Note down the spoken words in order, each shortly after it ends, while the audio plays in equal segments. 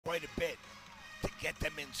quite a bit to get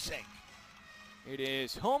them in sync. It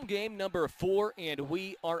is home game number 4, and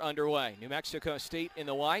we are underway. New Mexico State in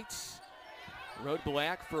the whites. Road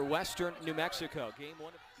black for Western New Mexico. Game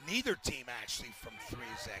 1. Neither team actually from 3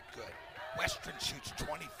 is that good. Western shoots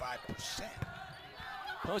 25%.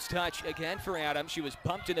 Post touch again for Adams. She was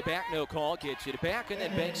bumped in the back, no call. Gets it back and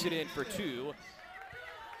then banks it in for 2.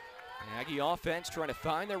 Aggie offense trying to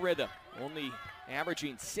find the rhythm. Only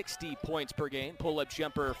averaging 60 points per game. Pull-up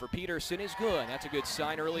jumper for Peterson is good. That's a good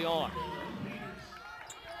sign early on.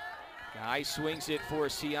 Guy swings it for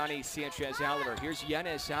Siani Sanchez-Oliver. Here's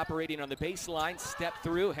Yenis operating on the baseline. Step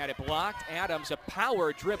through, had it blocked. Adams, a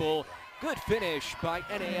power dribble. Good finish by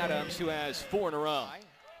N.A. Adams, who has 4 in a row.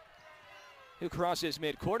 Who crosses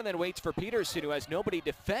midcourt and then waits for Peterson, who has nobody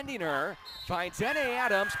defending her. Finds N.A.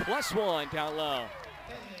 Adams, +1 down low.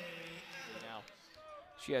 Now,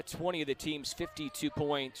 she had 20 of the team's 52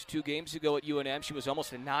 points 2 games ago at UNM. She was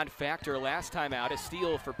almost a non-factor last time out. A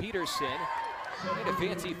steal for Peterson. And a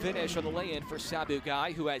fancy finish on the lay-in for Sabu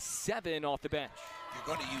Guy, who has 7 off the bench.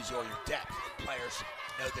 You're going to use all your depth. The players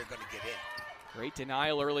know they're going to get in. Great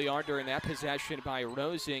denial early on during that possession by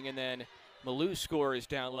Rosing, and then Malou scores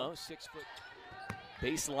down low. 6 foot.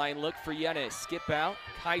 Baseline look for Yenis. Skip out.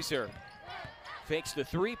 Kaiser fakes the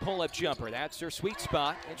 3, pull-up jumper. That's her sweet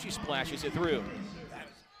spot, and she splashes it through.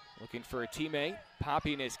 Looking for a teammate.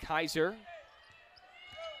 Popping is Kaiser.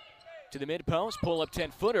 To the mid-post, pull-up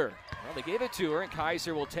 10-footer. Well, they gave it to her, and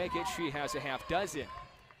Kaiser will take it. She has a half dozen.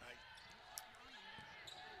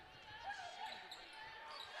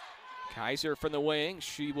 Kaiser from the wing.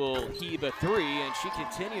 She will heave a 3, and she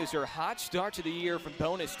continues her hot start to the year from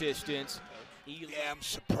bonus distance. Yeah, I'm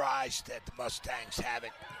surprised that the Mustangs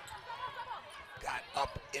haven't got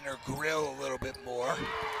up in her grill a little bit more.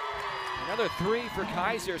 Another 3 for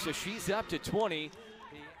Kaiser, so she's up to 20.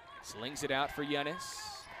 Slings it out for Yenis.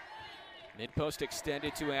 Mid-post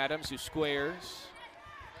extended to Adams, who squares.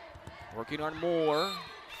 Working on Moore.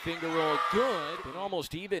 Finger roll good, but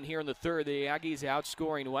almost even here in the third. The Aggies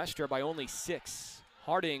outscoring Western by only 6.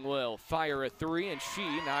 Harding will fire a 3, and she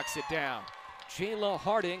knocks it down. Jayla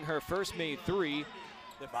Harding, her first made 3.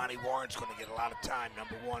 Monty Warren's going to get a lot of time.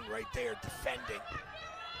 Number 1 right there, defending.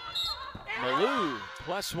 Malou,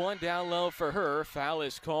 +1 down low for her. Foul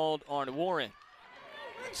is called on Warren.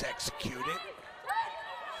 Let's execute it.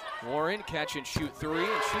 Warren catch and shoot 3,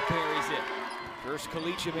 and she parries it. First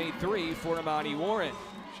collegiate made 3 for Amani Warren.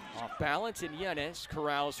 Off balance, and Yenis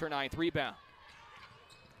corrals her 9th rebound.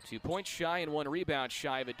 2 points shy and 1 rebound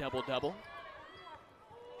shy of a double-double.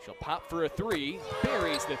 She'll pop for a 3,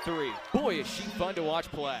 buries the 3. Boy, is she fun to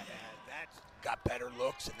watch play. Yeah, that's got better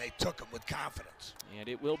looks, and they took them with confidence. And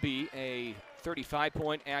it will be a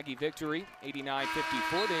 35-point Aggie victory,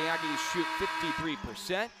 89-54. The Aggies shoot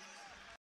 53%.